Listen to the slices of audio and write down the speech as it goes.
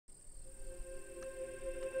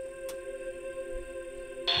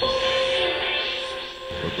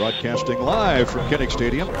Broadcasting live from Kinnick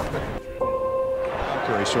Stadium.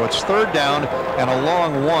 So it's third down and a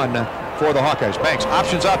long one for the Hawkeyes. Banks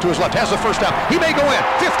options out to his left, has the first down. He may go in.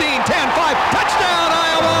 15, 10, 5, touchdown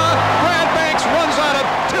Iowa! Brad Banks runs out of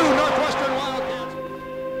 2 Northwestern Wildcats.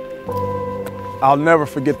 I'll never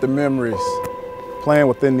forget the memories playing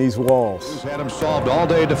within these walls. He's had him solved all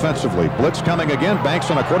day defensively. Blitz coming again. Banks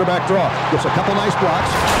on a quarterback draw. Gets a couple nice blocks.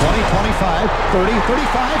 20, 25, 30,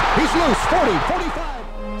 35. He's loose. 40, 45.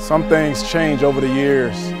 Some things change over the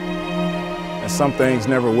years, and some things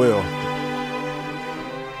never will.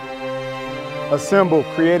 A symbol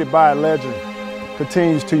created by a legend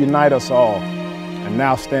continues to unite us all, and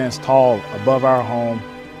now stands tall above our home,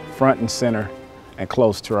 front and center, and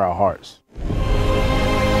close to our hearts.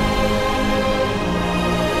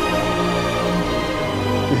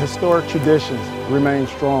 The historic traditions remain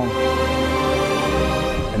strong,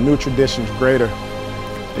 and new traditions greater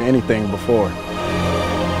than anything before.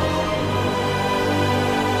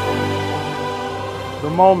 The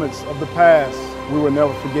moments of the past we will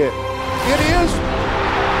never forget. It is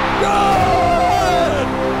good!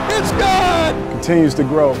 It's good! Continues to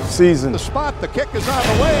grow, season. The spot, the kick is on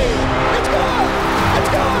the way. It's good! It's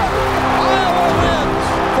good! Iowa wins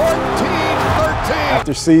 14-13.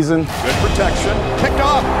 After season. Good protection. Picked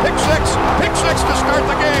off. Pick six. Pick six to start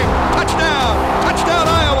the game. Touchdown! Touchdown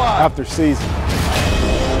Iowa! After season.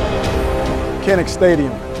 Kinnick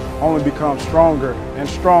Stadium only becomes stronger and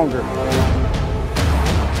stronger.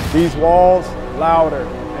 These walls, louder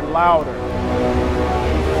and louder.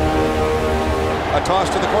 A toss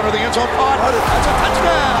to the corner of the end zone. Caught. That's a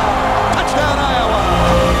touchdown! Touchdown, Iowa!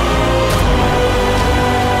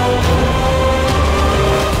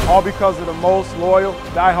 All because of the most loyal,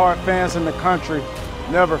 diehard fans in the country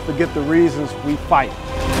never forget the reasons we fight.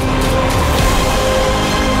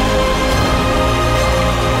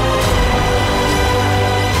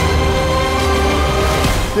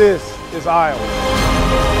 This is Iowa.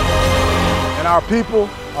 And our people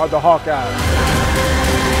are the Hawkeyes.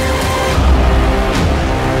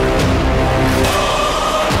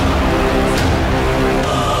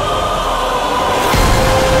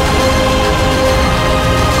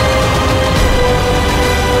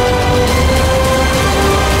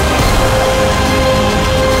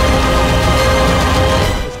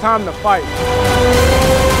 It's time to fight.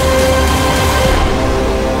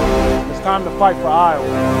 It's time to fight for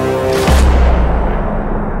Iowa.